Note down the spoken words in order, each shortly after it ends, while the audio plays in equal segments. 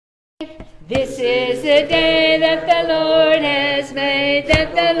This is the day that the Lord has made,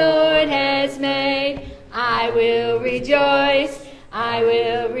 that the Lord has made. I will rejoice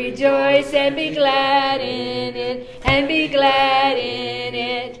and be glad in it, and be glad in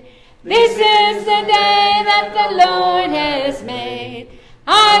it. This is the day that the Lord has made.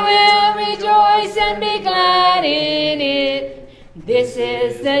 I will rejoice and be glad in it. This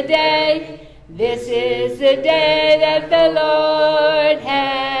is the day that the Lord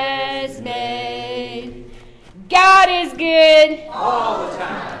has made. God is good. All the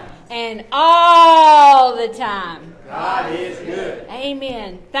time. And all the time. God is good.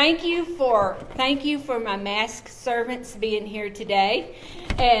 Amen. Thank you for my masked servants being here today.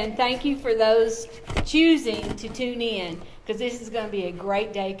 And thank you for those choosing to tune in, because this is going to be a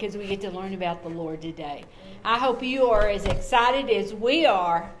great day because we get to learn about the Lord today. I hope you are as excited as we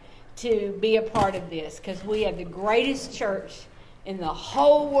are to be a part of this, because we have the greatest church in the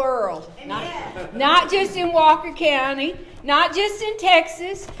whole world. Not just in Walker County, not just in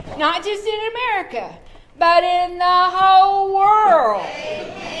Texas, not just in America, but in the whole world.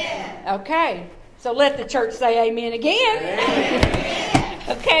 Amen. Okay, so let the church say amen again. Amen.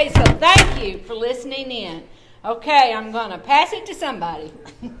 Okay, so thank you for listening in. Okay, I'm going to pass it to somebody.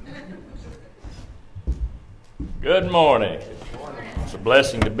 Good morning. It's a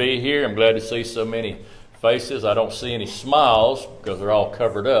blessing to be here. I'm glad to see so many faces. I don't see any smiles because they're all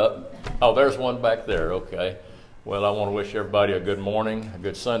covered up. Oh, there's one back there. Okay. Well, I want to wish everybody a good morning, a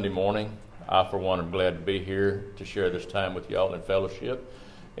good Sunday morning. I, for one, am glad to be here to share this time with y'all in fellowship.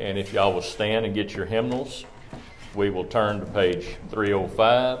 And if y'all will stand and get your hymnals, we will turn to page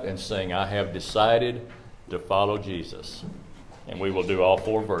 305 and sing, I Have Decided to Follow Jesus. And we will do all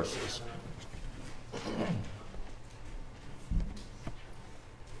 4 verses.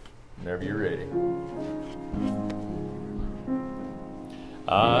 Whenever you're ready.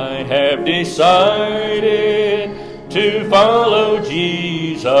 I have decided to follow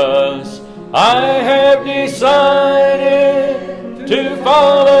Jesus. I have decided to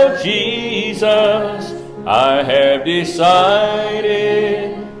follow Jesus. I have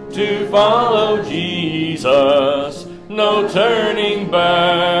decided to follow Jesus. No turning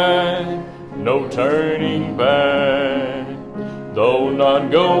back, no turning back. Though none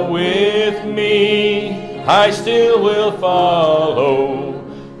go with me, I still will follow.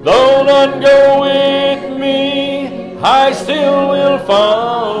 Though none go with me, I still will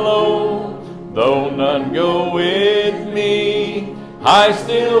follow. Though none go with me, I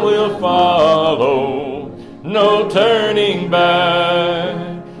still will follow. No turning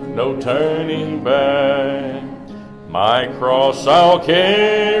back, no turning back. My cross I'll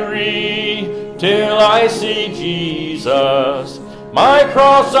carry till I see Jesus. My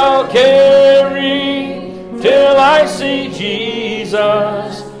cross I'll carry till I see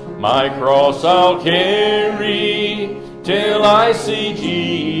Jesus. My cross I'll carry till I see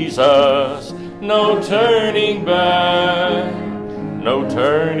Jesus. No turning back, no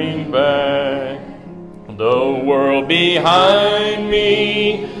turning back. The world behind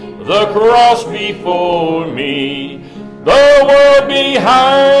me, the cross before me. The world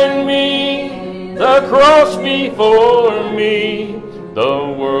behind me, the cross before me.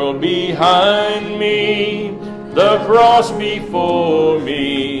 The world behind me, the cross before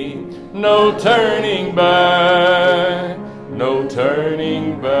me. No turning back, no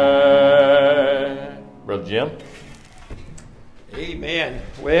turning back. Brother Jim? Amen.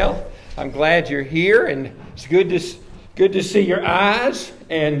 Well, I'm glad you're here, and it's good to see your eyes.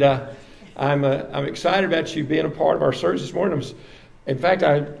 And I'm excited about you being a part of our service this morning. In fact,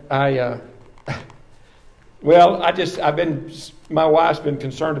 my wife's been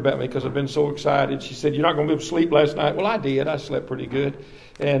concerned about me because I've been so excited. She said, "You're not going to be able to sleep last night." Well, I did. I slept pretty good,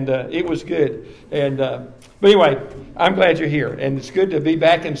 and it was good. And but anyway, I'm glad you're here, and it's good to be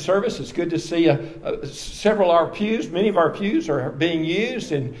back in service. It's good to see several of our pews. Many of our pews are being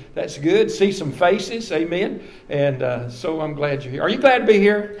used, and that's good. See some faces, amen. And so I'm glad you're here. Are you glad to be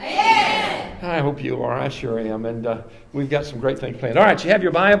here? Amen. I hope you are. I sure am. And we've got some great things planned. All right, you have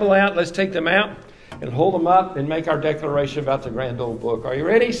your Bible out. Let's take them out and hold them up and make our declaration about the grand old book. Are you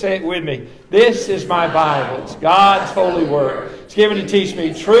ready? Say it with me. This is my Bible. It's God's holy word. It's given to teach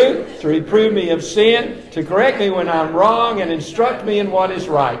me truth, to reprove me of sin, to correct me when I'm wrong, and instruct me in what is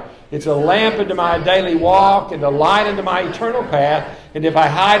right. It's a lamp into my daily walk and a light into my eternal path. And if I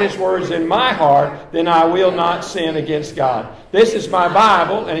hide His words in my heart, then I will not sin against God. This is my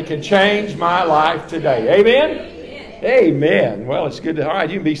Bible, and it can change my life today. Amen? Amen. Amen. Well, it's good to... All right,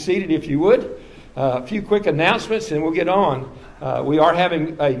 you can be seated if you would. A few quick announcements and we'll get on. We are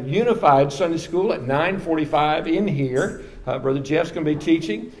having a unified Sunday school at 9:45 in here. Brother Jeff's going to be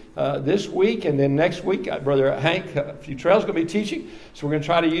teaching this week, and then next week, Brother Hank Futrell's going to be teaching. So we're going to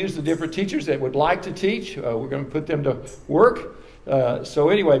try to use the different teachers that would like to teach. We're going to put them to work. So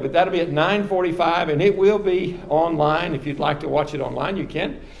anyway, but that'll be at 9:45, and it will be online. If you'd like to watch it online, you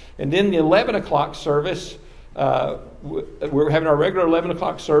can. And then the 11 o'clock service, we're having our regular 11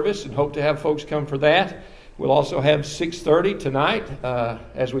 o'clock service and hope to have folks come for that. We'll also have 6:30 tonight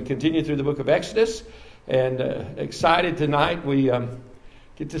as we continue through the book of Exodus. And excited tonight, we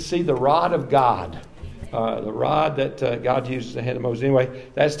get to see the rod of God, the rod that God uses ahead of Moses. Anyway,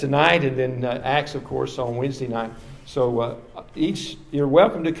 that's tonight, and then Acts, of course, on Wednesday night. So you're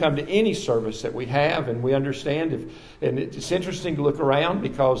welcome to come to any service that we have, and we understand. And it's interesting to look around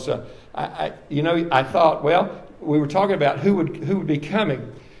because I thought, well, we were talking about who would be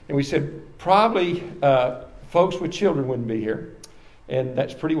coming, and we said probably folks with children wouldn't be here, and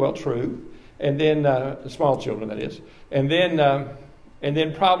that's pretty well true. And then small children, that is, and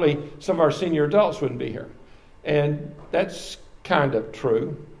then probably some of our senior adults wouldn't be here, and that's kind of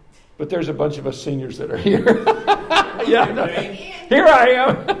true. But there's a bunch of us seniors that are here. Yeah, here I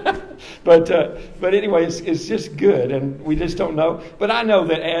am. But anyway, it's just good, and we just don't know. But I know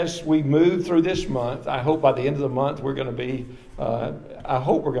that as we move through this month, I hope by the end of the month we're going to be. I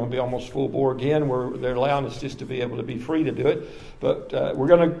hope we're going to be almost full bore again. They're allowing us just to be able to be free to do it. But we're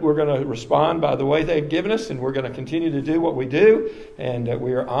going to respond by the way they've given us, and we're going to continue to do what we do. And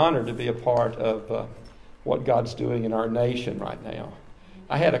we are honored to be a part of what God's doing in our nation right now.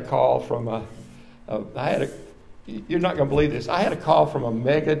 I had a call from you're not going to believe this. I had a call from a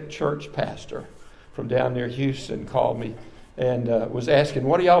mega church pastor from down near Houston, called me and was asking,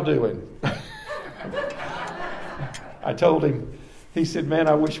 "What are y'all doing?" I told him. He said, "Man,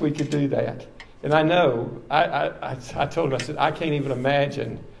 I wish we could do that." And I know. I told him, I said, "I can't even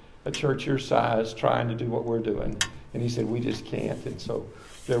imagine a church your size trying to do what we're doing." And he said, "We just can't." And so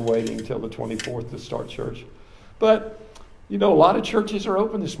they're waiting until the 24th to start church. But a lot of churches are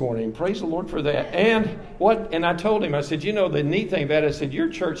open this morning. Praise the Lord for that. And I told him, I said, the neat thing about it, I said, your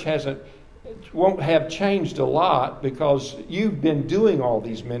church won't have changed a lot because you've been doing all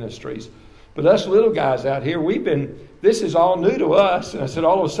these ministries. But us little guys out here, this is all new to us. And I said,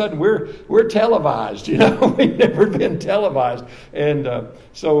 all of a sudden, we're televised. We've never been televised. And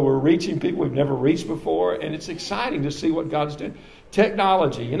so we're reaching people we've never reached before. And it's exciting to see what God's doing.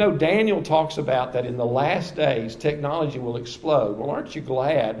 Technology. Daniel talks about that in the last days, technology will explode. Well, aren't you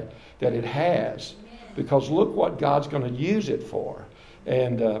glad that it has? Because look what God's going to use it for.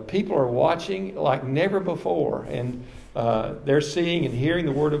 And people are watching like never before. And they're seeing and hearing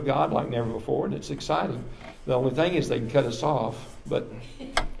the Word of God like never before. And it's exciting. The only thing is they can cut us off. But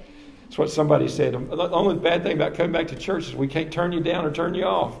that's what somebody said. The only bad thing about coming back to church is we can't turn you down or turn you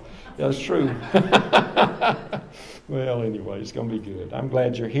off. That's true. Well, anyway, it's going to be good. I'm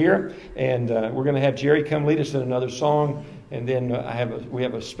glad you're here. And we're going to have Jerry come lead us in another song. And then we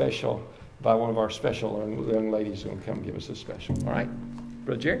have a special by one of our special young ladies who will come give us a special. All right?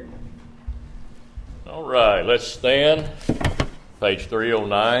 Brother Jerry? All right, let's stand. Page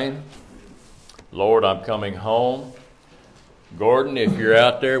 309. Lord, I'm coming home. Gordon, if you're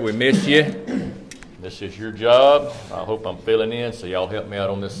out there, we miss you. This is your job. I hope I'm filling in, so y'all help me out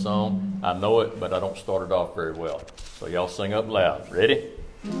on this song. I know it, but I don't start it off very well. So y'all sing up loud. Ready?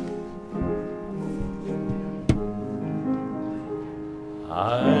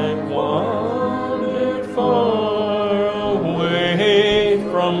 I've wandered far away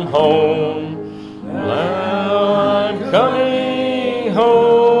from home. Now I'm coming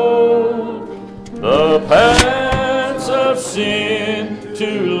home. The paths of sin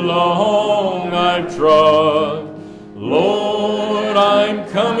too long I've trod. Lord, I'm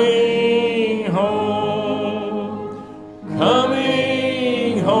coming home.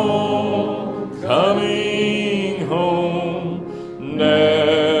 Coming home. Coming home.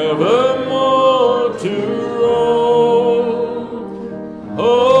 Never more to roam.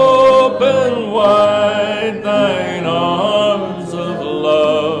 Open wide thine arms of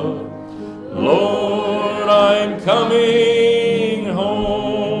love. Lord, I'm coming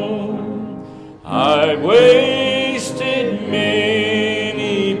home. I've wasted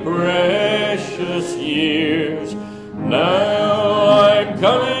many precious years. Now I'm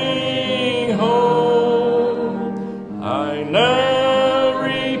coming home. I now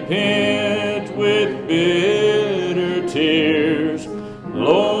repent with bitter tears.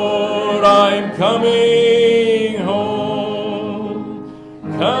 Lord, I'm coming home.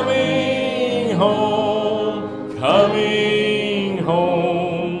 Coming home. Coming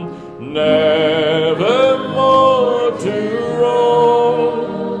home. Never more to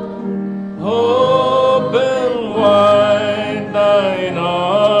roam. Open wide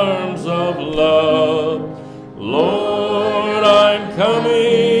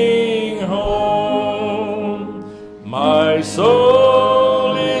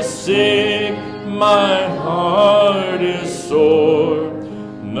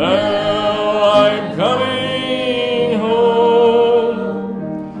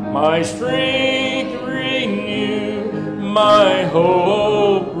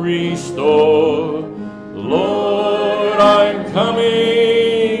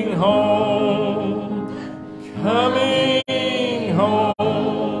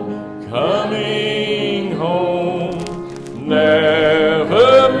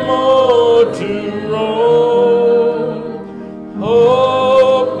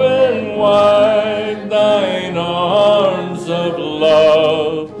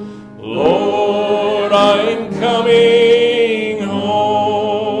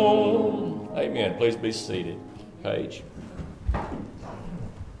Page.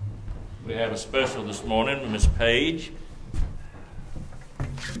 We have a special this morning with Miss Page.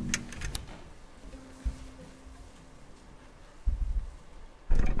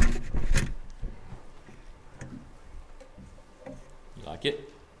 You like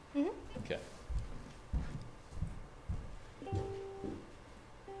it? Mm-hmm. Okay.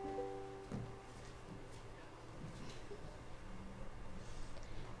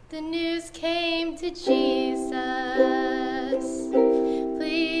 The news came to Jesus,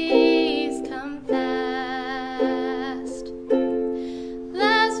 please come fast.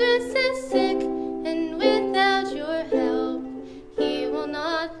 Lazarus is sick, and without your help, he will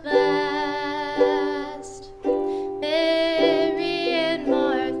not last. Mary and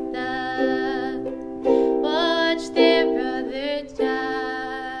Martha watched their brother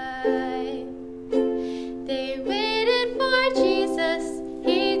die. They waited for Jesus.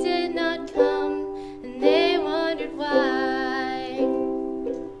 He did not come, and they wondered why.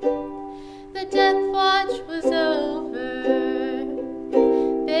 The death watch was over,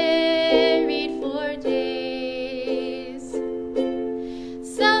 buried for days.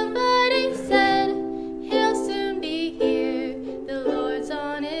 Somebody said, he'll soon be here, the Lord's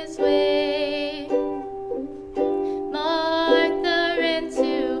on his way. Martha ran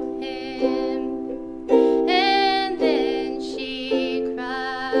to him, and then she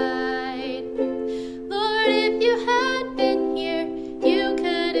cried, Lord, if you had been here, you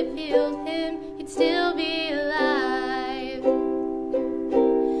could have healed him, he'd still be alive.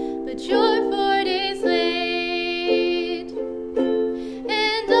 But you're 4 days late,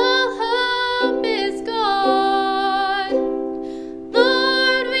 and all hope is gone.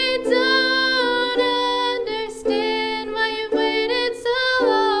 Lord, we don't understand why you waited so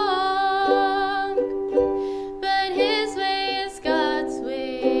long. But his way is God's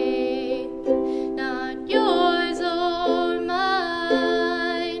way, not yours or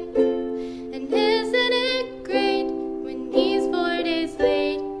mine. And isn't it great when he's 4 days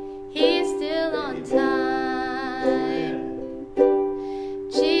late, he's still on time.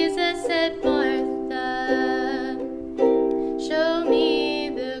 Jesus said, Martha, show me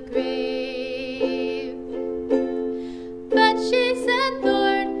the grave. But she said,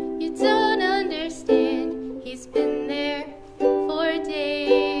 Lord, you don't understand. He's been there 4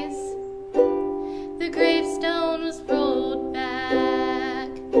 days. The gravestone was rolled back.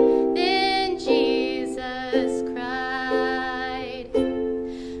 Then Jesus cried,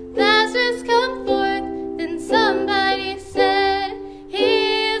 Lazarus, come forth. Then somebody said,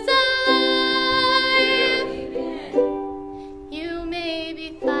 he's alive. You may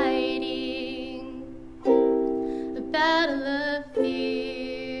be fighting a battle of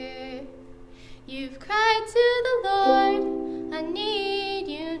fear. You've cried to the Lord, I need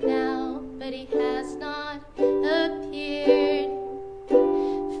you now, but he has not appeared.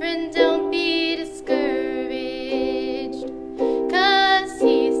 Friend, don't be discouraged, 'cause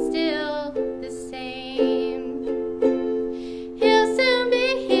he's still the same. He'll soon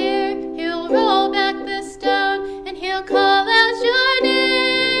be here, he'll roll back the stone, and he'll call out your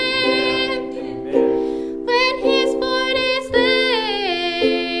name. When he's 4 days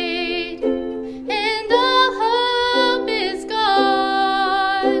late, and all hope is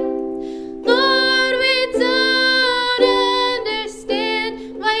gone. Lord, we don't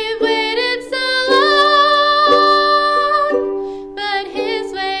understand why you waited so long. But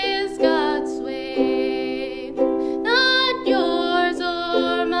his way is God's way, not yours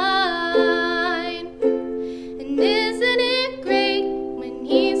or mine. And isn't it great when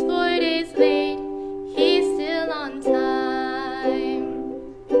he's 4 days late, he's still on time.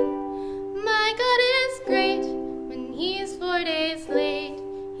 My God is great when he's 4 days late,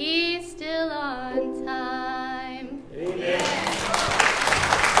 he's still on time.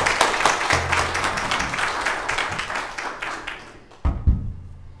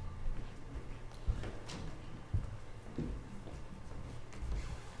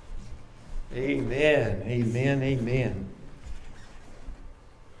 Amen, amen, amen.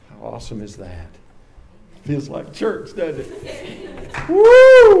 How awesome is that? Feels like church, doesn't it?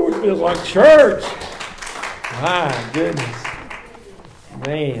 Woo! It feels like church. My goodness.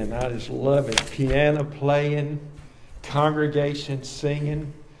 Man, I just love it. Piano playing, congregation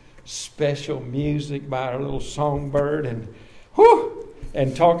singing, special music by our little songbird, and whoo!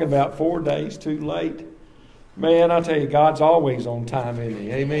 And talking about 4 days too late. Man, I tell you, God's always on time, isn't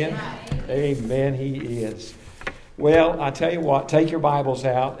he? Amen? Amen, he is. Well, I tell you what, take your Bibles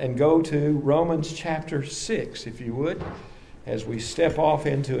out and go to Romans chapter 6, if you would. As we step off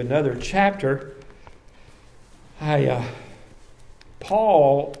into another chapter,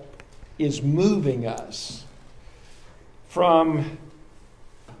 Paul is moving us from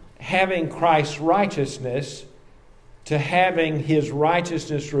having Christ's righteousness to having His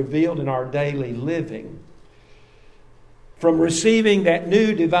righteousness revealed in our daily living. From receiving that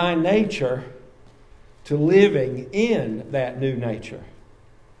new divine nature to living in that new nature.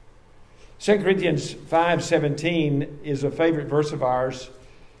 2 Corinthians 5:17 is a favorite verse of ours.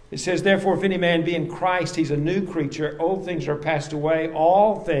 It says, "Therefore, if any man be in Christ, he's a new creature. Old things are passed away.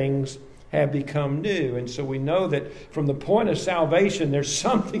 All things have become new." And so we know that from the point of salvation, there's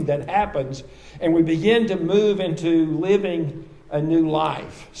something that happens, and we begin to move into living a new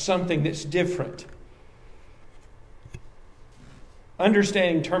life, something that's different.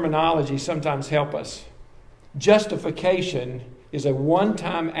 Understanding terminology sometimes help us. Justification is a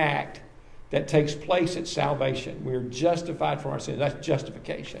one-time act that takes place at salvation. We are justified from our sins. That's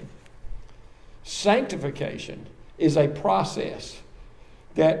justification. Sanctification is a process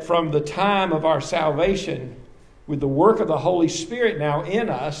that from the time of our salvation, with the work of the Holy Spirit now in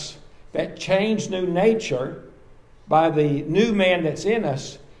us, that changed new nature by the new man that's in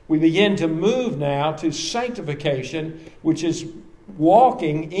us, we begin to move now to sanctification, which is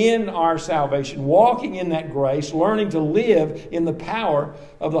walking in our salvation, walking in that grace, learning to live in the power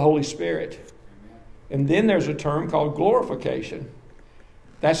of the Holy Spirit. And then there's a term called glorification.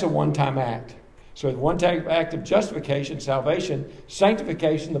 That's a one-time act. So a one-time act of justification, salvation,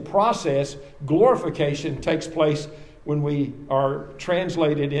 sanctification, the process, glorification takes place when we are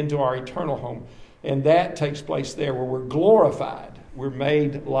translated into our eternal home. And that takes place there where we're glorified. We're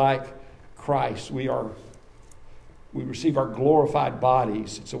made like Christ. We receive our glorified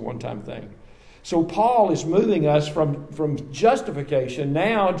bodies. It's a one-time thing. So Paul is moving us from justification.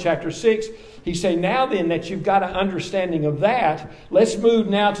 Now in chapter 6, he's saying, now then that you've got an understanding of that, let's move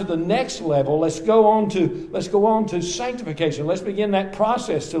now to the next level. Let's go on to sanctification. Let's begin that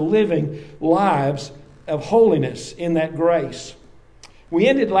process to living lives of holiness in that grace. We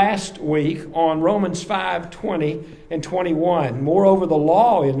ended last week on Romans 5:20 and 21. Moreover, the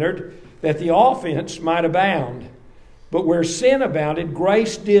law entered that the offense might abound. But where sin abounded,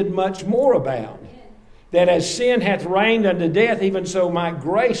 grace did much more abound. That as sin hath reigned unto death, even so might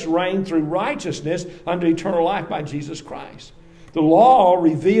grace reign through righteousness unto eternal life by Jesus Christ. The law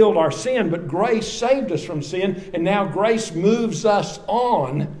revealed our sin, but grace saved us from sin, and now grace moves us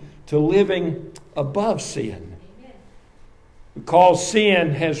on to living above sin. Because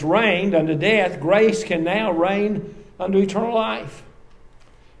sin has reigned unto death, grace can now reign unto eternal life.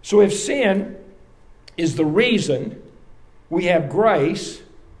 So if sin is the reason we have grace,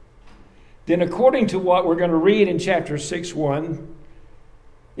 then according to what we're going to read in chapter 6:1,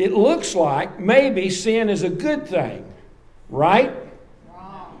 it looks like maybe sin is a good thing. Right?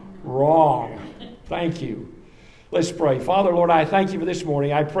 Wrong. Thank you. Let's pray. Father, Lord, I thank you for this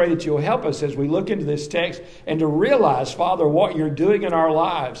morning. I pray that you'll help us as we look into this text and to realize, Father, what you're doing in our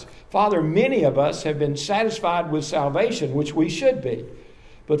lives. Father, many of us have been satisfied with salvation, which we should be.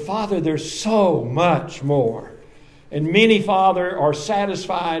 But Father, there's so much more. And many, Father, are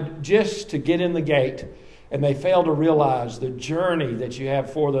satisfied just to get in the gate, and they fail to realize the journey that you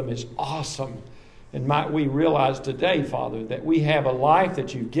have for them is awesome. And might we realize today, Father, that we have a life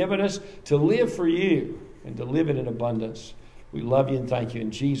that you've given us to live for you and to live it in abundance. We love you and thank you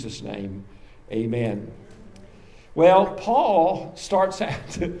in Jesus' name. Amen. Well, Paul starts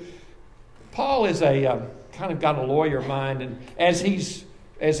out. Paul is a kind of got a lawyer mind, and as he's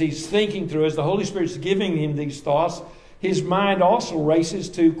thinking through, as the Holy Spirit's giving him these thoughts, his mind also races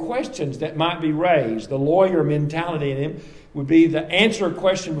to questions that might be raised. The lawyer mentality in him would be to answer a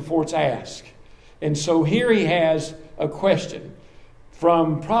question before it's asked. And so here he has a question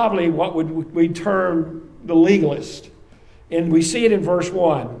from probably what would we term the legalist. And we see it in verse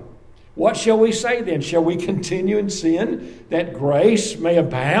 1. What shall we say then? Shall we continue in sin that grace may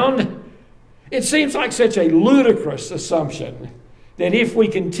abound? It seems like such a ludicrous assumption that if we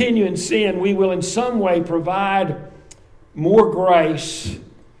continue in sin, we will in some way provide more grace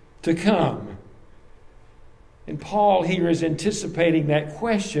to come. And Paul here is anticipating that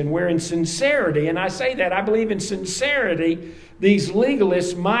question, where in sincerity, and I say that, I believe in sincerity, these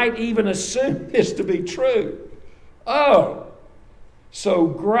legalists might even assume this to be true. Oh, so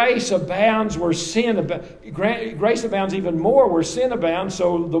grace abounds where sin abounds. Grace abounds even more where sin abounds,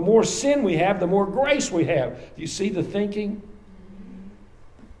 so the more sin we have, the more grace we have. Do you see the thinking?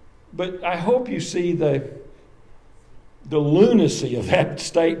 But I hope you see the lunacy of that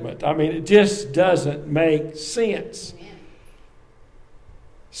statement. I mean, it just doesn't make sense.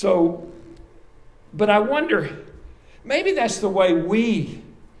 So, but I wonder, maybe that's the way we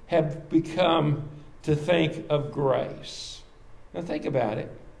have become to think of grace. Now think about it.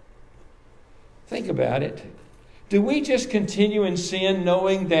 Think about it. Do we just continue in sin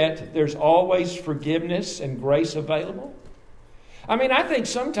knowing that there's always forgiveness and grace available? I mean, I think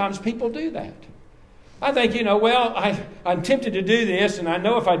sometimes people do that. I think, I'm tempted to do this, and I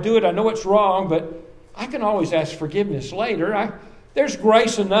know if I do it, I know it's wrong, but I can always ask forgiveness later. There's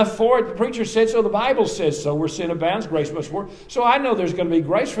grace enough for it. The preacher said so. The Bible says so. Where sin abounds, grace much more. So I know there's going to be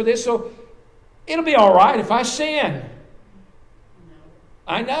grace for this. So it'll be all right if I sin.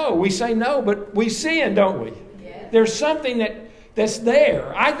 I know. We say no, but we sin, don't we? Yeah. There's something that's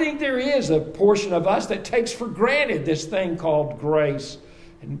there. I think there is a portion of us that takes for granted this thing called grace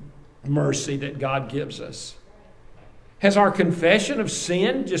and mercy that God gives us. Has our confession of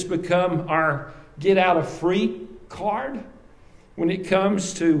sin just become our get-out-of-free card when it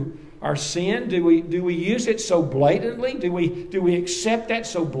comes to our sin? Do we use it so blatantly? Do we accept that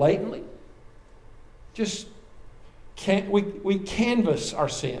so blatantly? We canvas our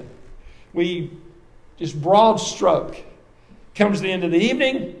sin. We just broad stroke. Comes the end of the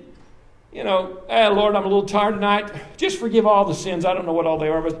evening. Lord, I'm a little tired tonight. Just forgive all the sins. I don't know what all they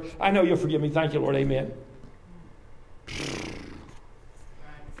are, but I know you'll forgive me. Thank you, Lord. Amen.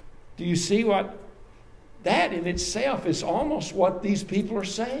 Do you see what? That in itself is almost what these people are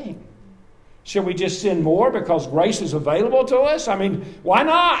saying. Shall we just sin more because grace is available to us? I mean, why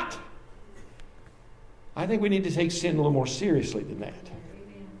not? I think we need to take sin a little more seriously than that.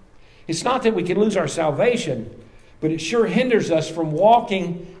 It's not that we can lose our salvation, but it sure hinders us from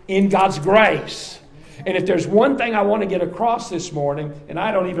walking in God's grace. And if there's one thing I want to get across this morning, and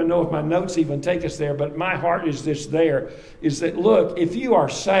I don't even know if my notes even take us there, but my heart is just there, is that, look, if you are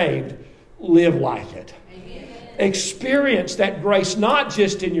saved, live like it. Amen. Experience that grace, not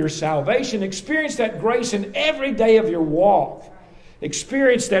just in your salvation. Experience that grace in every day of your walk.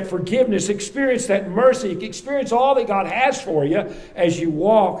 Experience that forgiveness. Experience that mercy. Experience all that God has for you as you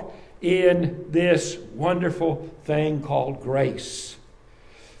walk in this wonderful thing called grace.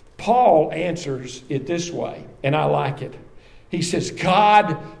 Paul answers it this way, and I like it. He says,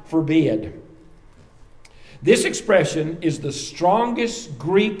 God forbid. This expression is the strongest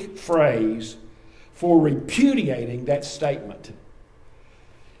Greek phrase for repudiating that statement.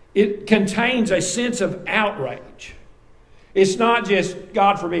 It contains a sense of outrage. It's not just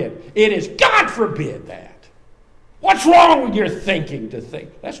God forbid. It is God forbid that. What's wrong with your thinking to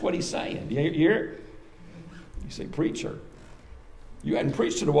think? That's what he's saying. You hear it? You say, preacher, you hadn't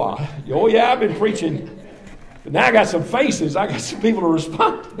preached in a while. Oh, yeah, I've been preaching. But now I got some faces. I got some people to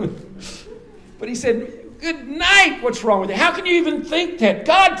respond to. But he said, good night, what's wrong with you? How can you even think that?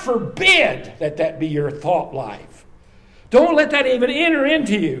 God forbid that be your thought life. Don't let that even enter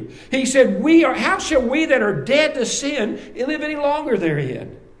into you. He said, how shall we that are dead to sin live any longer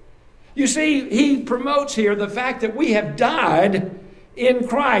therein? You see, he promotes here the fact that we have died in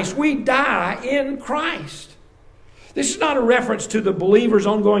Christ. We die in Christ. This is not a reference to the believer's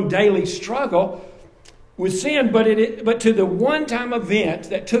ongoing daily struggle with sin, but to the one-time event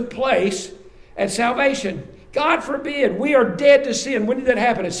that took place at salvation. God forbid, we are dead to sin. When did that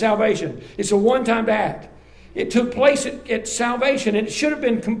happen? At salvation. It's a one-time act. It took place at salvation, and it should have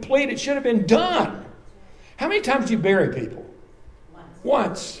been complete. It should have been done. How many times do you bury people?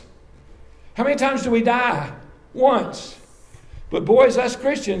 Once. How many times do we die? Once. But boys, us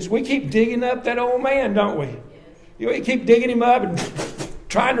Christians, we keep digging up that old man, don't we? We keep digging him up and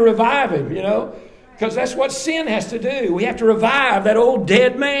trying to revive him, because that's what sin has to do. We have to revive that old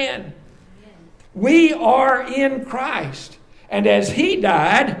dead man. We are in Christ. And as he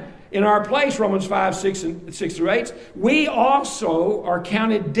died in our place, Romans 5, 6 through 8, we also are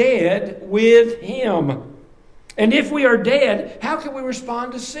counted dead with him. And if we are dead, how can we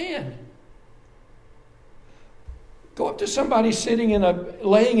respond to sin? Go up to somebody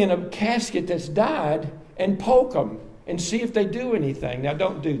laying in a casket that's died and poke them and see if they do anything. Now,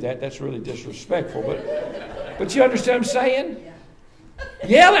 don't do that. That's really disrespectful. But you understand what I'm saying?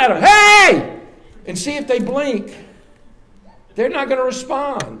 Yell at them, hey! And see if they blink. They're not going to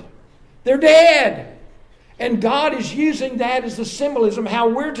respond. They're dead. And God is using that as the symbolism how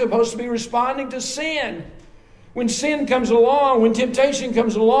we're supposed to be responding to sin. When sin comes along, when temptation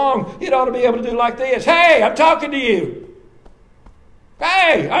comes along, it ought to be able to do like this. Hey, I'm talking to you.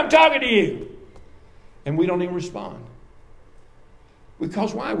 Hey, I'm talking to you. And we don't even respond.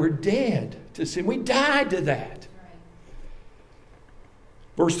 Because why? We're dead to sin. We died to that.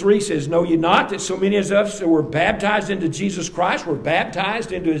 Verse 3 says, know ye not that so many of us that were baptized into Jesus Christ were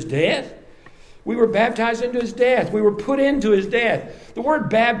baptized into his death? We were baptized into his death. We were put into his death. The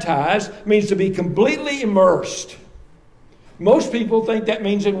word baptized means to be completely immersed. Most people think that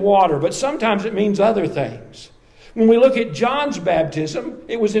means in water, but sometimes it means other things. When we look at John's baptism,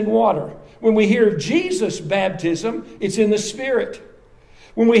 it was in water. When we hear of Jesus' baptism, it's in the Spirit.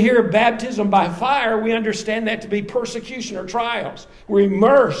 When we hear of baptism by fire, we understand that to be persecution or trials. We're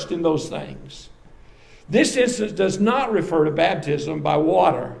immersed in those things. This instance does not refer to baptism by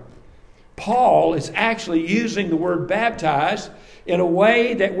water. Paul is actually using the word baptize in a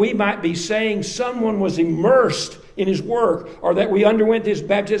way that we might be saying someone was immersed in his work, or that we underwent this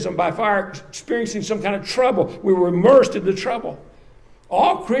baptism by fire experiencing some kind of trouble. We were immersed in the trouble.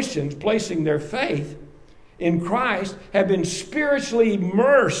 All Christians placing their faith in Christ have been spiritually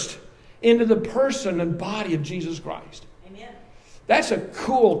immersed into the person and body of Jesus Christ. Amen. That's a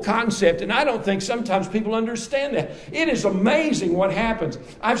cool concept, and I don't think sometimes people understand that. It is amazing what happens.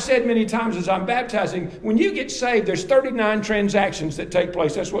 I've said many times as I'm baptizing, when you get saved, there's 39 transactions that take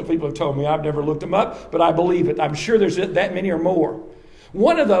place. That's what people have told me. I've never looked them up, but I believe it. I'm sure there's that many or more.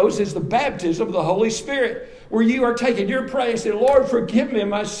 One of those is the baptism of the Holy Spirit, where you are taking your prayer and say, Lord, forgive me of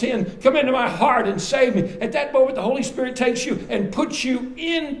my sin. Come into my heart and save me. At that moment, the Holy Spirit takes you and puts you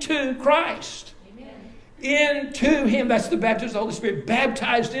into Christ. Amen. Into Him. That's the baptism of the Holy Spirit.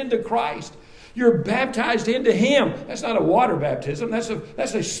 Baptized into Christ. You're baptized into Him. That's not a water baptism. That's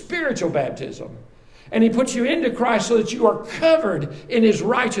a spiritual baptism. And He puts you into Christ so that you are covered in His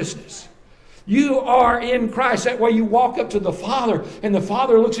righteousness. You are in Christ. That way you walk up to the Father, and the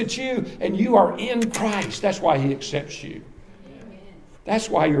Father looks at you, and you are in Christ. That's why He accepts you. Amen. That's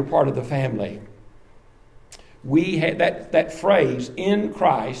why you're part of the family. We had that phrase, in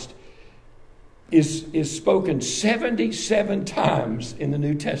Christ, is spoken 77 times in the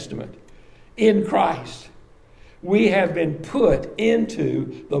New Testament. In Christ. We have been put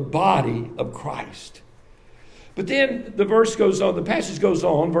into the body of Christ. But then the verse goes on, the passage goes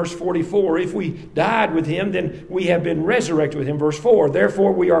on, verse 44. If we died with Him, then we have been resurrected with Him. Verse 4.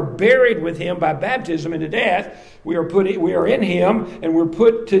 Therefore we are buried with Him by baptism into death. We are in Him, and we're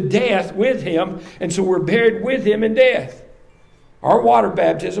put to death with Him. And so we're buried with Him in death. Our water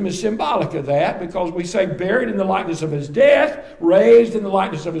baptism is symbolic of that, because we say buried in the likeness of His death, raised in the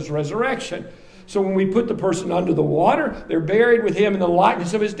likeness of His resurrection. So when we put the person under the water, they're buried with Him in the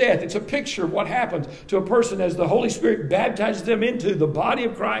likeness of His death. It's a picture of what happens to a person as the Holy Spirit baptizes them into the body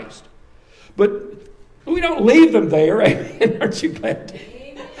of Christ. But we don't leave them there. Amen. Aren't you glad?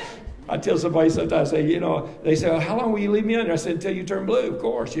 I tell somebody sometimes, they say, how long will you leave me under? I said, until you turn blue, of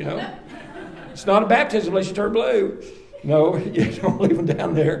course, It's not a baptism unless you turn blue. No, you don't leave them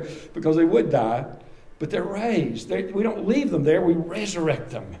down there, because they would die. But they're raised. We don't leave them there. We resurrect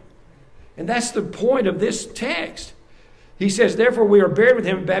them. And that's the point of this text. He says, therefore we are buried with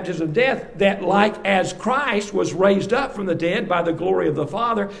Him in baptism of death, that like as Christ was raised up from the dead by the glory of the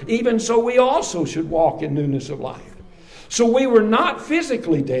Father, even so we also should walk in newness of life. So we were not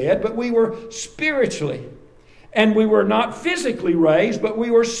physically dead, but we were spiritually. And we were not physically raised, but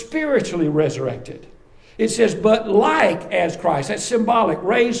we were spiritually resurrected. It says, but like as Christ. That's symbolic.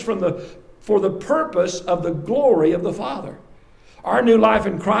 Raised for the purpose of the glory of the Father. Our new life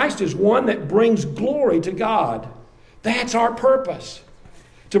in Christ is one that brings glory to God. That's our purpose.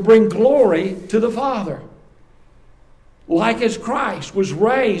 To bring glory to the Father. Like as Christ was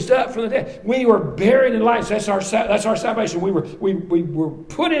raised up from the dead. We were buried in life. That's our salvation. We were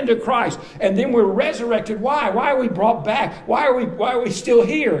put into Christ. And then we're resurrected. Why? Why are we brought back? Why are we still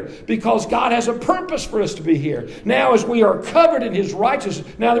here? Because God has a purpose for us to be here. Now as we are covered in His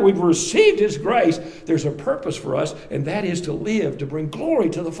righteousness, now that we've received His grace, there's a purpose for us, and that is to live, to bring glory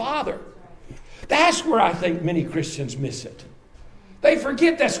to the Father. That's where I think many Christians miss it. They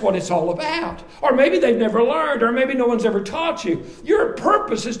forget that's what it's all about. Or maybe they've never learned, or maybe no one's ever taught you. Your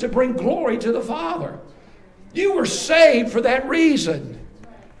purpose is to bring glory to the Father. You were saved for that reason.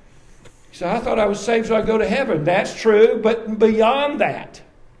 So I thought I was saved so I go to heaven. That's true, but beyond that.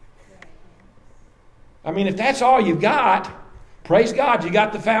 I mean, if that's all you got, praise God, you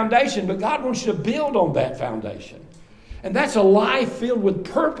got the foundation, but God wants you to build on that foundation. And that's a life filled with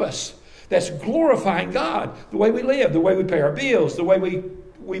purpose. That's glorifying God. The way we live, the way we pay our bills, the way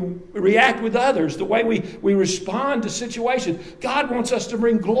we react with others, the way we respond to situations. God wants us to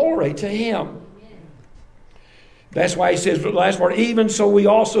bring glory to Him. That's why He says, the last part, even so we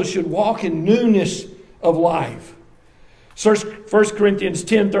also should walk in newness of life. 1 Corinthians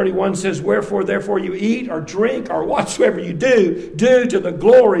 10:31 says, wherefore, therefore you eat or drink or whatsoever you do, do to the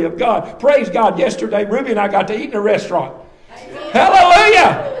glory of God. Praise God. Yesterday, Ruby and I got to eat in a restaurant.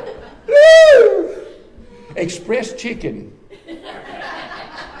 Hallelujah. Woo! Express chicken.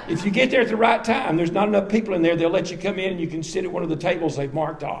 If you get there at the right time, there's not enough people in there, they'll let you come in and you can sit at one of the tables they've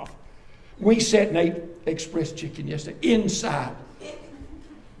marked off. We sat and ate express chicken yesterday inside.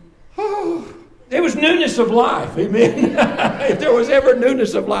 Oh, there was newness of life. Amen. If there was ever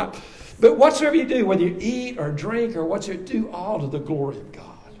newness of life. But whatsoever you do, whether you eat or drink or whatsoever, do all to the glory of God.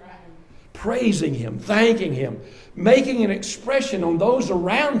 Praising Him, thanking Him, making an expression on those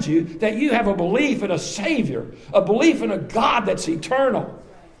around you that you have a belief in a Savior, a belief in a God that's eternal.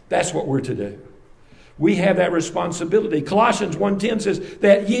 That's what we're to do. We have that responsibility. Colossians 1:10 says,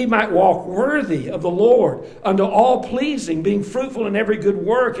 that ye might walk worthy of the Lord, unto all pleasing, being fruitful in every good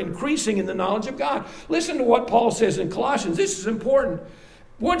work, increasing in the knowledge of God. Listen to what Paul says in Colossians. This is important.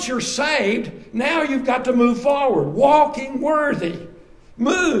 Once you're saved, now you've got to move forward, walking worthy.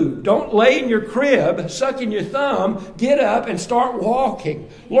 Move. Don't lay in your crib, sucking your thumb. Get up and start walking.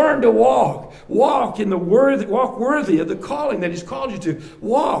 Learn to walk. Walk worthy of the calling that He's called you to.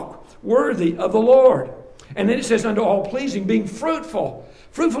 Walk worthy of the Lord. And then it says, unto all pleasing, being fruitful.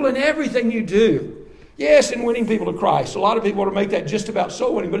 Fruitful in everything you do. Yes, in winning people to Christ. A lot of people want to make that just about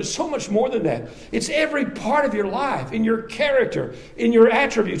soul winning, but it's so much more than that. It's every part of your life, in your character, in your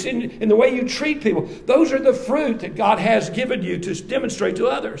attributes, in the way you treat people. Those are the fruit that God has given you to demonstrate to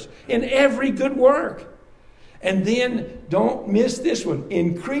others in every good work. And then don't miss this one,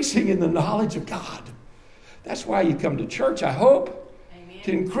 increasing in the knowledge of God. That's why you come to church, I hope.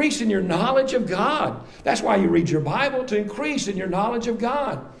 To increase in your knowledge of God. That's why you read your Bible, to increase in your knowledge of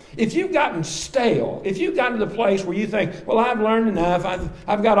God. If you've gotten stale, if you've gotten to the place where you think, well, I've learned enough,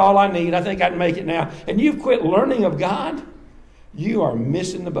 I've got all I need, I think I can make it now, and you've quit learning of God, you are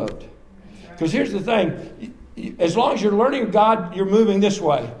missing the boat. Because here's the thing, as long as you're learning of God, you're moving this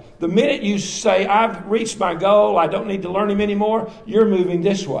way. The minute you say, I've reached my goal, I don't need to learn Him anymore, you're moving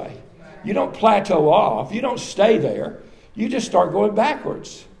this way. You don't plateau off, you don't stay there. You just start going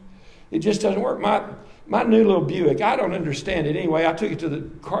backwards. It just doesn't work. My new little Buick, I don't understand it anyway. I took it to the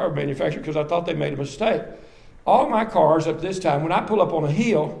car manufacturer because I thought they made a mistake. All my cars up this time, when I pull up on a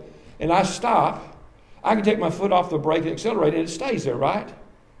hill and I stop, I can take my foot off the brake and accelerate and it stays there, right?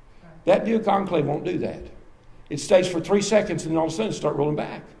 That Buick Enclave won't do that. It stays for 3 seconds and all of a sudden start rolling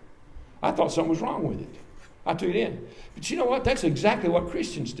back. I thought something was wrong with it. I took it in. But you know what? That's exactly what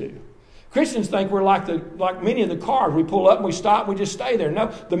Christians do. Christians think we're like many of the cars. We pull up and we stop, we just stay there. No,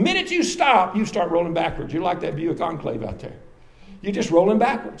 the minute you stop, you start rolling backwards. You're like that Buick Enclave out there. You're just rolling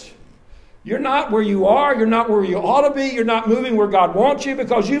backwards. You're not where you are. You're not where you ought to be. You're not moving where God wants you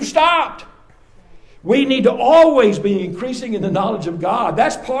because you've stopped. We need to always be increasing in the knowledge of God.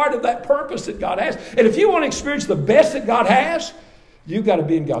 That's part of that purpose that God has. And if you want to experience the best that God has, you've got to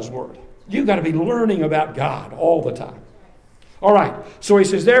be in God's Word. You've got to be learning about God all the time. All right, so he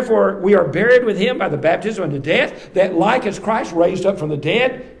says, therefore, we are buried with Him by the baptism unto death, that like as Christ raised up from the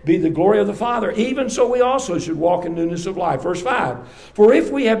dead, be the glory of the Father. Even so we also should walk in newness of life. Verse 5, for if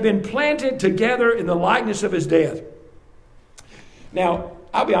we have been planted together in the likeness of His death. Now,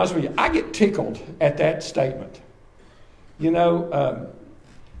 I'll be honest with you, I get tickled at that statement. You know,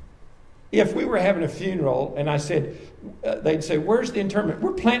 if we were having a funeral and I said, they'd say, where's the interment?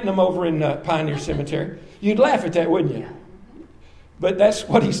 We're planting them over in Pioneer Cemetery. You'd laugh at that, wouldn't you? But that's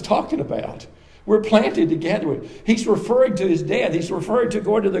what he's talking about. We're planted together. He's referring to His death. He's referring to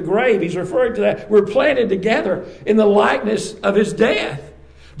going to the grave. He's referring to that. We're planted together in the likeness of His death.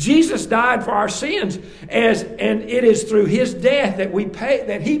 Jesus died for our sins, and it is through His death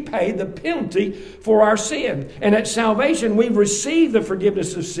that He paid the penalty for our sin. And at salvation, we've received the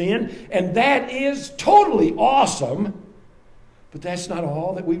forgiveness of sin, and that is totally awesome. But that's not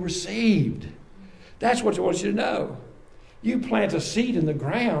all that we received. That's what I want you to know. You plant a seed in the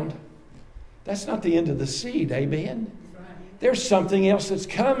ground, that's not the end of the seed, amen? There's something else that's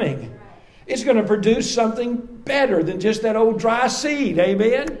coming. It's going to produce something better than just that old dry seed,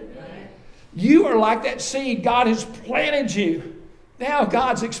 amen? You are like that seed. God has planted you. Now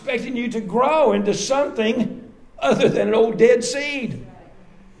God's expecting you to grow into something other than an old dead seed.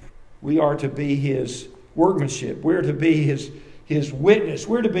 We are to be His workmanship. We're to be His witness.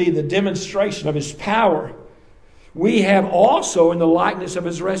 We're to be the demonstration of His power. We have also in the likeness of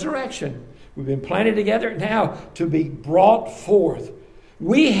His resurrection. We've been planted together now to be brought forth.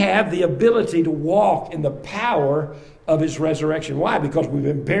 We have the ability to walk in the power of His resurrection. Why? Because we've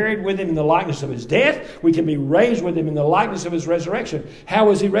been buried with Him in the likeness of His death. We can be raised with Him in the likeness of His resurrection. How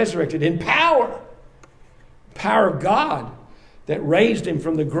was He resurrected? In power. Power of God that raised Him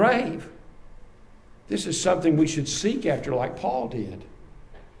from the grave. This is something we should seek after like Paul did.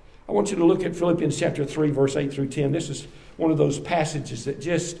 I want you to look at Philippians chapter 3, verse 8 through 10. This is one of those passages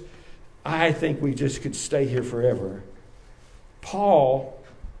that I think we just could stay here forever. Paul,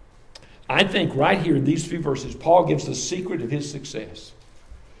 I think right here in these few verses, Paul gives the secret of his success.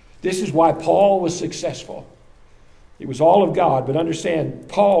 This is why Paul was successful. It was all of God, but understand,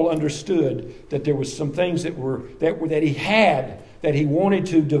 Paul understood that there was some things that he had that he wanted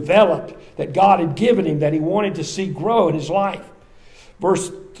to develop, that God had given him, that he wanted to see grow in his life.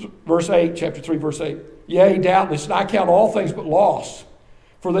 Verse 8, chapter 3, verse 8. Yea, doubtless, I count all things but loss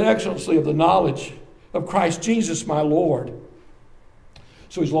for the excellency of the knowledge of Christ Jesus my Lord.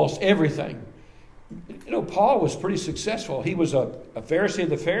 So he's lost everything. You know, Paul was pretty successful. He was a Pharisee of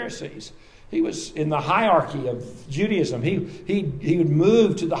the Pharisees. He was in the hierarchy of Judaism. He would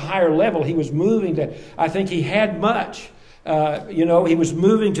move to the higher level. He was moving to, I think he had much. He was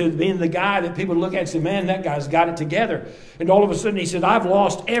moving to being the guy that people would look at and say, man, that guy's got it together. And all of a sudden he said, I've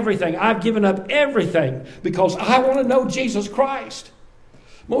lost everything. I've given up everything because I want to know Jesus Christ.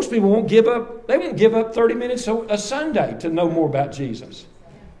 Most people won't give up. They won't give up 30 minutes a Sunday to know more about Jesus.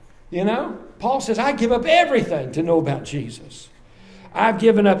 You know, Paul says, I give up everything to know about Jesus. I've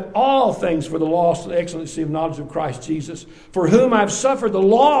given up all things for the loss of the excellency of knowledge of Christ Jesus, for whom I've suffered the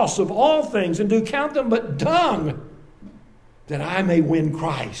loss of all things and do count them but dung, that I may win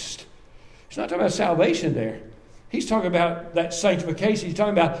Christ. He's not talking about salvation there. He's talking about that sanctification. He's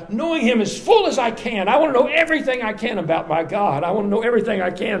talking about knowing him as full as I can. I want to know everything I can about my God. I want to know everything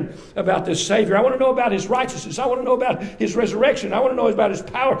I can about this Savior. I want to know about his righteousness. I want to know about his resurrection. I want to know about his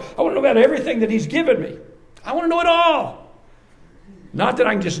power. I want to know about everything that he's given me. I want to know it all. Not that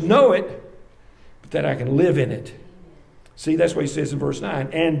I can just know it, but that I can live in it. See, that's what he says in verse 9.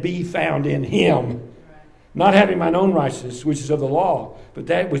 And be found in him. Not having mine own righteousness, which is of the law, but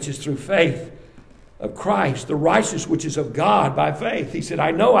that which is through faith of Christ, the righteousness which is of God by faith. He said,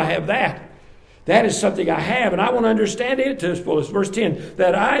 I know I have that. That is something I have, and I want to understand it to its fullest. Verse 10,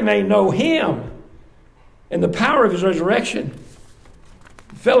 that I may know him and the power of his resurrection,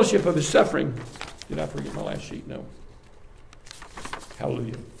 the fellowship of his suffering. Did I forget my last sheet? No.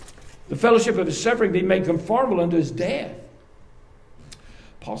 Hallelujah. The fellowship of his suffering, being made conformable unto his death.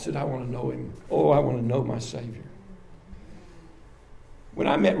 Paul said, I want to know him. Oh, I want to know my Savior. When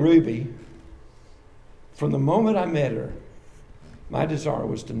I met Ruby, from the moment I met her, my desire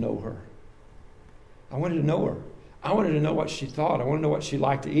was to know her. I wanted to know her. I wanted to know what she thought. I wanted to know what she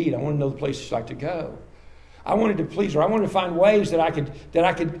liked to eat. I wanted to know the places she liked to go. I wanted to please her. I wanted to find ways that I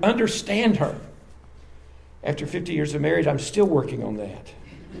could understand her. After 50 years of marriage, I'm still working on that.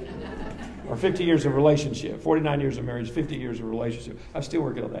 Or 50 years of relationship, 49 years of marriage, 50 years of relationship. I'm still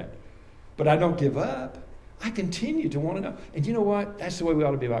working on that. But I don't give up. I continue to want to know. And you know what? That's the way we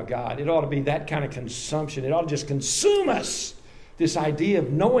ought to be about God. It ought to be that kind of consumption. It ought to just consume us. This idea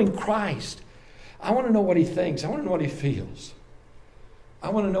of knowing Christ. I want to know what he thinks. I want to know what he feels. I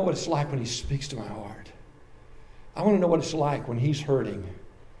want to know what it's like when he speaks to my heart. I want to know what it's like when he's hurting.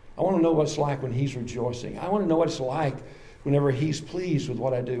 I want to know what it's like when he's rejoicing. I want to know what it's like whenever he's pleased with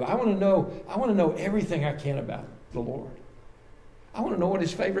what I do. I want to know everything I can about the Lord. I want to know what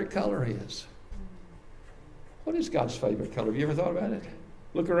his favorite color is. What is God's favorite color? Have you ever thought about it?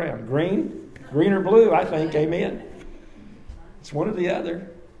 Look around. Green? Green or blue, I think. Amen. It's one or the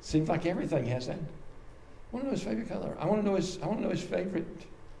other. Seems like everything has that. I want to know his favorite color. I want to know his favorite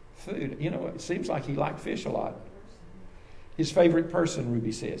food. You know, it seems like he liked fish a lot. His favorite person,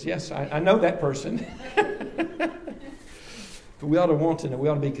 Ruby says. Yes, I know that person. But we ought to want to know. We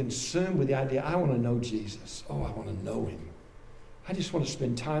ought to be consumed with the idea, I want to know Jesus. Oh, I want to know him. I just want to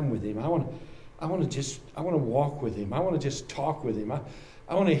spend time with him. I want to walk with him. I want to just talk with him.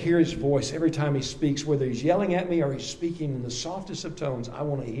 I want to hear his voice every time he speaks, whether he's yelling at me or he's speaking in the softest of tones. I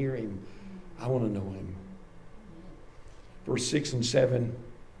want to hear him. I want to know him. Verse 6 and 7,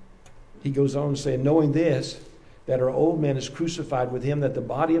 he goes on saying, knowing this, that our old man is crucified with him, that the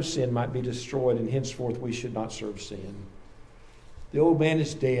body of sin might be destroyed, and henceforth we should not serve sin. The old man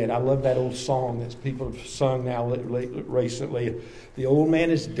is dead. I love that old song that people have sung now recently. The old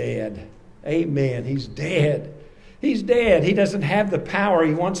man is dead. Amen. He's dead. He's dead. He doesn't have the power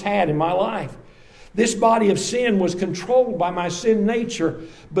he once had in my life. This body of sin was controlled by my sin nature,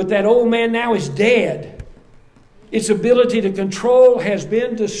 but that old man now is dead. Its ability to control has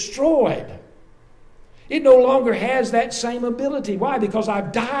been destroyed. It no longer has that same ability. Why? Because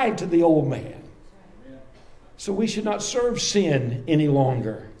I've died to the old man. So we should not serve sin any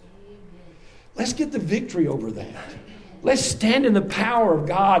longer. Let's get the victory over that. Let's stand in the power of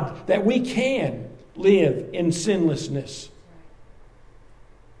God that we can live in sinlessness.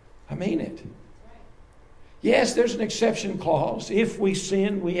 I mean it. Yes, there's an exception clause. If we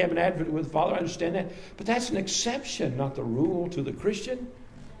sin, we have an advocate with the Father. I understand that. But that's an exception, not the rule to the Christian.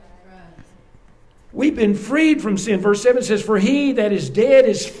 We've been freed from sin. Verse 7 says, for he that is dead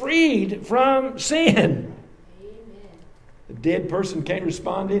is freed from sin. A dead person can't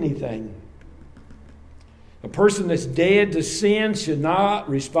respond to anything. A person that's dead to sin should not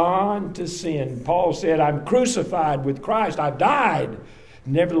respond to sin. Paul said, I'm crucified with Christ. I've died.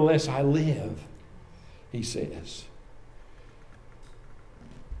 Nevertheless, I live, he says.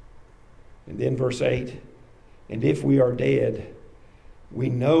 And then verse 8, and if we are dead, we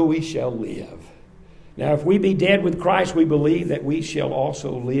know we shall live. Now, if we be dead with Christ, we believe that we shall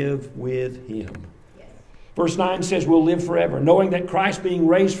also live with him. Verse 9 says we'll live forever, knowing that Christ being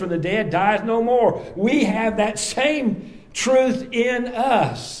raised from the dead dies no more. We have that same truth in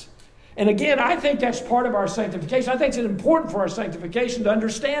us. And again, I think that's part of our sanctification. I think it's important for our sanctification to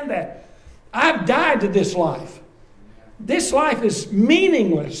understand that. I've died to this life. This life is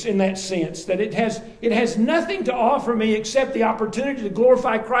meaningless in that sense, that it has nothing to offer me except the opportunity to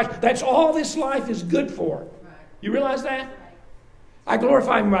glorify Christ. That's all this life is good for. You realize that? I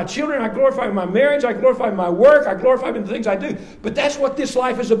glorify my children, I glorify my marriage, I glorify my work, I glorify the things I do. But that's what this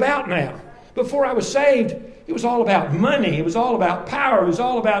life is about now. Before I was saved, it was all about money. It was all about power. It was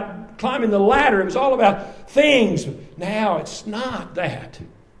all about climbing the ladder. It was all about things. Now it's not that.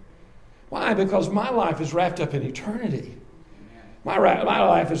 Why? Because my life is wrapped up in eternity. My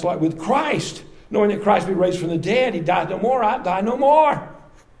life is like with Christ, knowing that Christ be raised from the dead. He died no more. I die no more.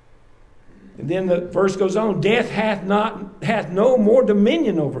 And then the verse goes on, death hath no more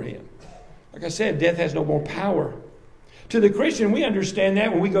dominion over him. Like I said, death has no more power. To the Christian, we understand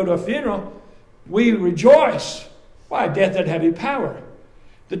that when we go to a funeral, we rejoice. Why? Death doesn't have any power.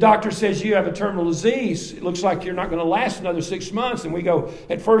 The doctor says you have a terminal disease. It looks like you're not going to last another 6 months. And we go,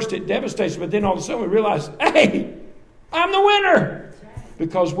 at first it devastates, but then all of a sudden we realize, hey, I'm the winner.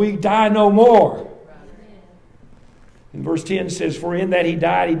 Because we die no more. And verse 10 says, for in that he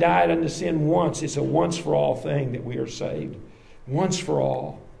died unto sin once. It's a once for all thing that we are saved. Once for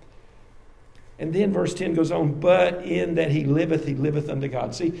all. And then verse 10 goes on, but in that he liveth unto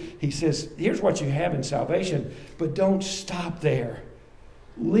God. See, he says, here's what you have in salvation, but don't stop there.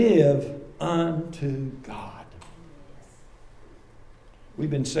 Live unto God. We've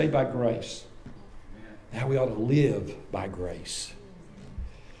been saved by grace. Now we ought to live by grace.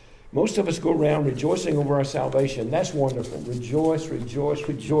 Most of us go around rejoicing over our salvation. That's wonderful. Rejoice, rejoice,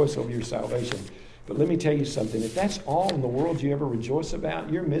 rejoice over your salvation. But let me tell you something. If that's all in the world you ever rejoice about,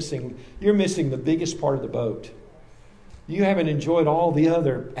 you're missing the biggest part of the boat. You haven't enjoyed all the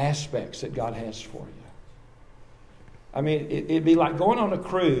other aspects that God has for you. I mean, it'd be like going on a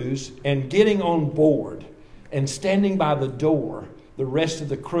cruise and getting on board and standing by the door the rest of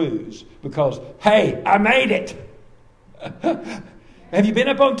the cruise because, hey, I made it. Have you been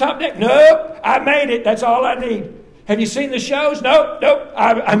up on top deck? Nope, I made it. That's all I need. Have you seen the shows? Nope.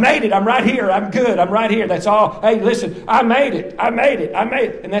 I made it. I'm right here. I'm good. I'm right here. That's all. Hey, listen, I made it.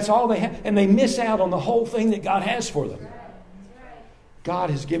 And that's all they have. And they miss out on the whole thing that God has for them. God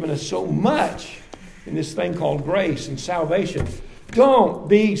has given us so much in this thing called grace and salvation. Don't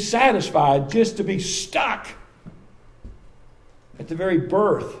be satisfied just to be stuck at the very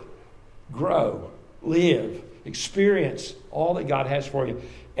birth. Grow, live, experience all that God has for you,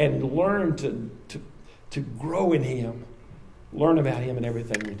 and learn to grow in Him. Learn about Him in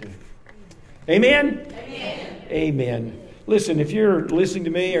everything we do. Amen? Amen. Amen. Listen, if you're listening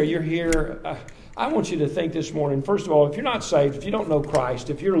to me or you're here, I want you to think this morning, first of all, if you're not saved, if you don't know Christ,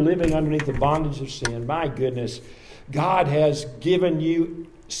 if you're living underneath the bondage of sin, my goodness, God has given you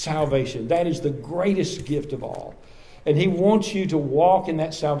salvation. That is the greatest gift of all. And He wants you to walk in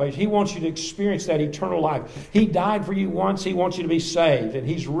that salvation. He wants you to experience that eternal life. He died for you once. He wants you to be saved. And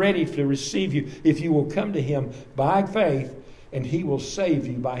He's ready to receive you if you will come to Him by faith, and He will save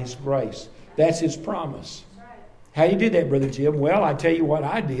you by His grace. That's His promise. How do you do that, Brother Jim? Well, I tell you what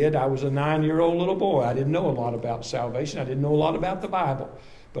I did. I was a 9-year-old little boy. I didn't know a lot about salvation. I didn't know a lot about the Bible.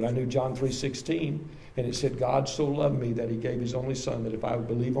 But I knew John 3:16. And it said, God so loved me that He gave His only Son, that if I would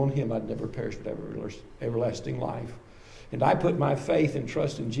believe on Him, I'd never perish but have everlasting life. And I put my faith and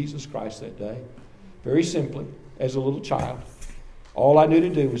trust in Jesus Christ that day. Very simply, as a little child. All I knew to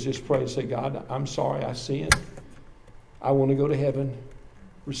do was just pray and say, God, I'm sorry I sinned. I want to go to heaven.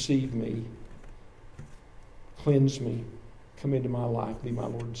 Receive me. Cleanse me. Come into my life. Be my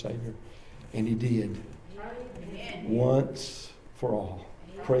Lord and Savior. And He did. Once for all.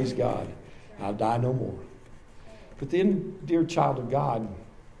 Praise God. I'll die no more. But then, dear child of God,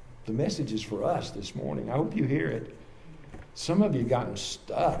 the message is for us this morning. I hope you hear it. Some of you have gotten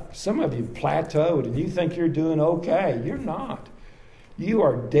stuck. Some of you plateaued and you think you're doing okay. You're not. You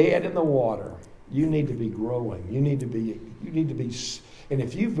are dead in the water. You need to be growing. You need to be, and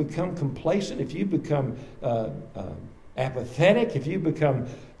if you've become complacent, if you've become apathetic, if you've become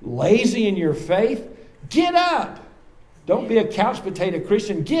lazy in your faith, get up. Don't be a couch potato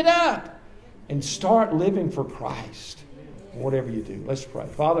Christian. Get up and start living for Christ, whatever you do. Let's pray.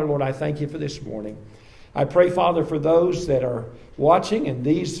 Father, Lord, I thank you for this morning. I pray, Father, for those that are watching and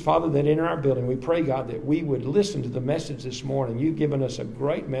these, Father, that enter our building. We pray, God, that we would listen to the message this morning. You've given us a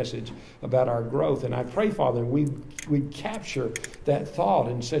great message about our growth. And I pray, Father, we'd capture that thought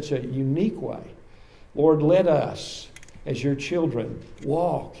in such a unique way. Lord, let us, as your children,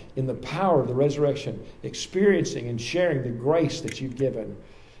 walk in the power of the resurrection, experiencing and sharing the grace that you've given.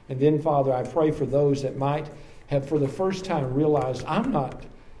 And then, Father, I pray for those that might have for the first time realized, I'm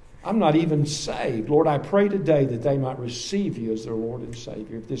not even saved. Lord, I pray today that they might receive you as their Lord and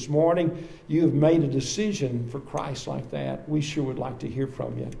Savior. If this morning you have made a decision for Christ like that, we sure would like to hear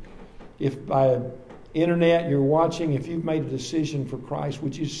from you. If by internet you're watching, if you've made a decision for Christ,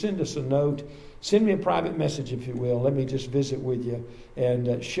 would you send us a note? Send me a private message, if you will. Let me just visit with you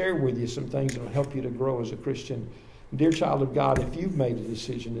and share with you some things that will help you to grow as a Christian. Dear child of God, if you've made a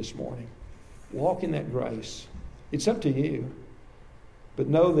decision this morning, walk in that grace. It's up to you. But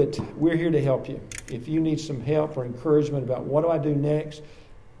know that we're here to help you. If you need some help or encouragement about what do I do next,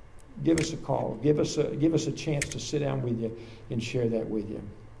 give us a call. Give us a chance to sit down with you and share that with you.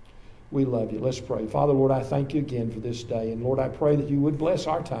 We love you. Let's pray. Father, Lord, I thank you again for this day. And Lord, I pray that you would bless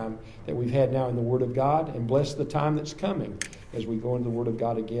our time that we've had now in the Word of God and bless the time that's coming as we go into the Word of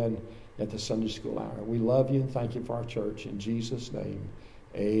God again at the Sunday school hour. We love you and thank you for our church. In Jesus' name,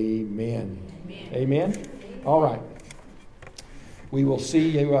 amen. Amen. All right. We will see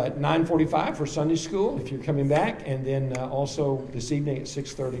you at 9:45 for Sunday school if you're coming back, and then also this evening at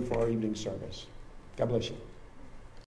 6:30 for our evening service. God bless you.